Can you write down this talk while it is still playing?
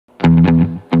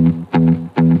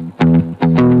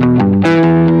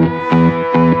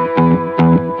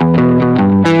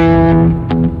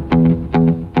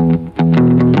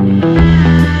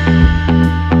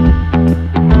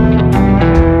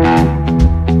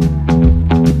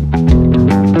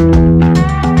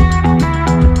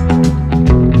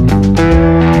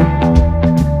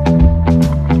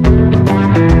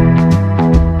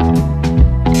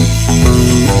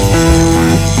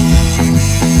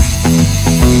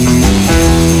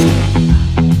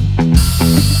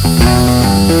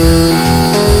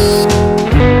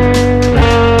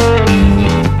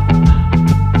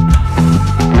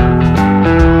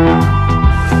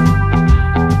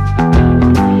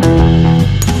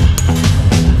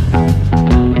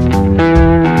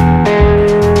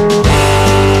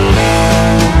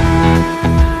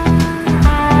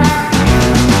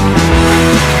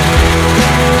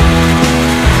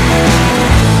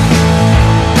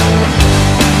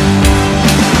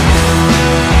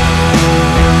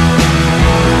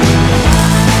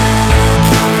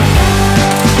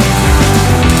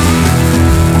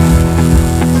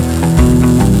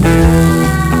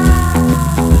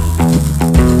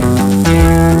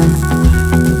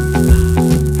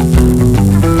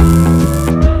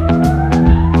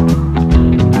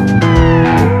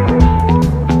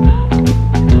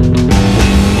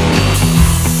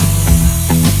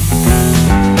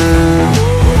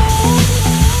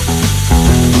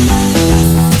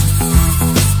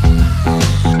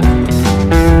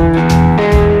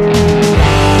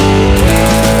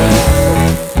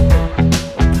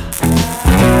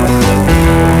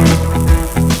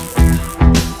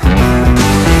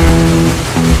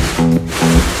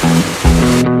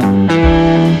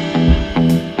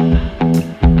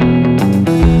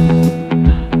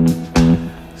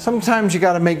sometimes you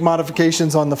got to make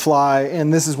modifications on the fly,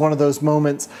 and this is one of those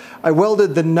moments. I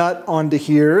welded the nut onto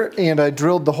here and I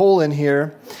drilled the hole in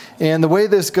here, and the way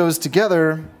this goes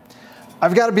together,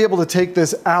 I've got to be able to take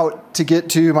this out to get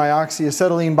to my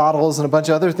oxyacetylene bottles and a bunch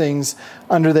of other things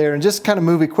under there and just kind of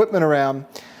move equipment around.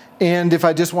 And if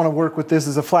I just want to work with this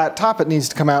as a flat top, it needs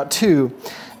to come out too.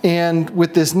 And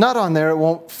with this nut on there, it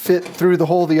won't fit through the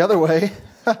hole the other way.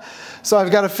 So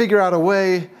I've got to figure out a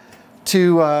way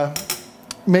to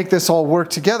make this all work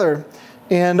together.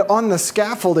 And on the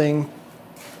scaffolding,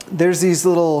 there's these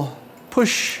little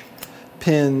push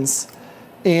pins,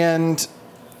 and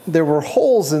there were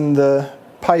holes in the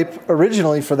pipe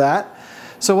originally for that.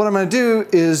 So what I'm going to do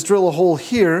is drill a hole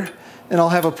here, and I'll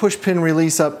have a push pin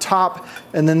release up top,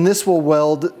 and then this will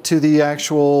weld to the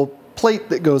actual plate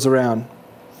that goes around.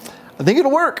 I think it'll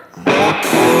work.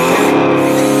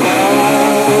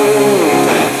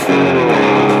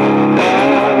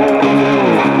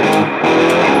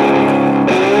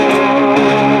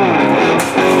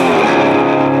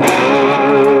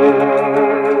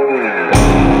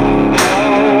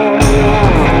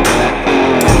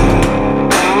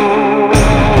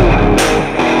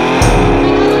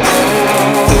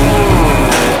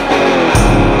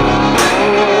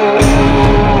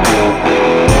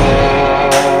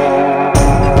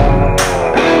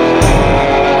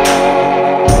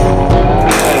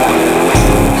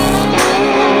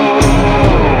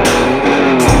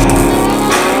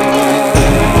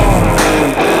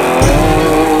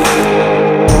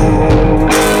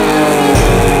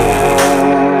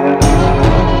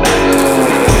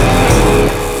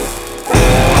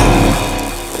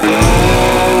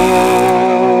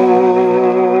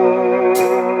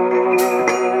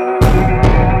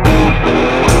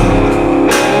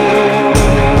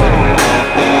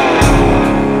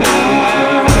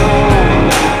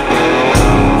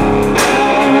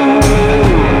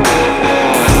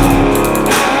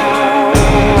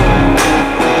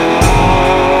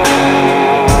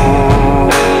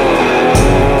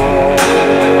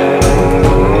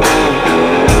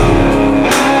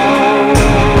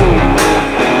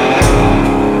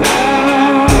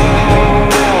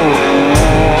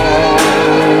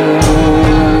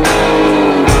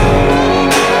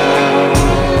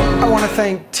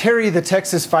 Terry the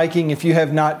Texas Viking, if you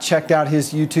have not checked out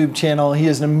his YouTube channel, he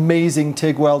is an amazing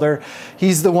TIG welder.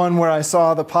 He's the one where I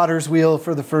saw the potter's wheel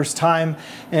for the first time,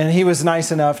 and he was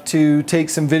nice enough to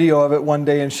take some video of it one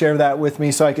day and share that with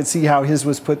me so I could see how his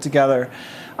was put together.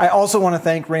 I also want to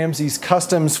thank Ramsey's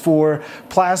Customs for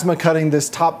plasma cutting this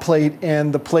top plate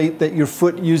and the plate that your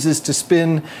foot uses to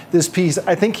spin this piece.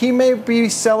 I think he may be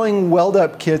selling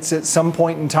weld-up kits at some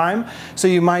point in time, so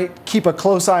you might keep a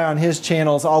close eye on his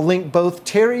channels. I'll link both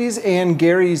Terry's and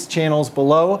Gary's channels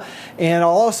below, and I'll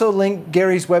also link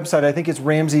Gary's website. I think it's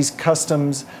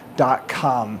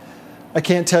ramseyscustoms.com. I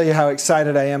can't tell you how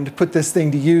excited I am to put this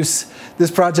thing to use.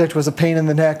 This project was a pain in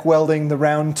the neck, welding the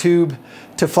round tube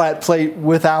to flat plate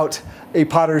without a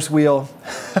potter's wheel.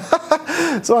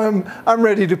 So I'm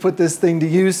ready to put this thing to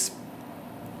use.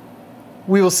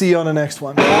 We will see you on the next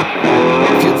one.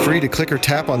 Feel free to click or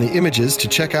tap on the images to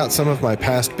check out some of my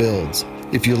past builds.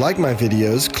 If you like my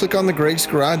videos, click on the Greg's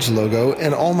Garage logo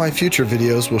and all my future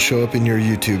videos will show up in your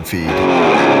YouTube feed.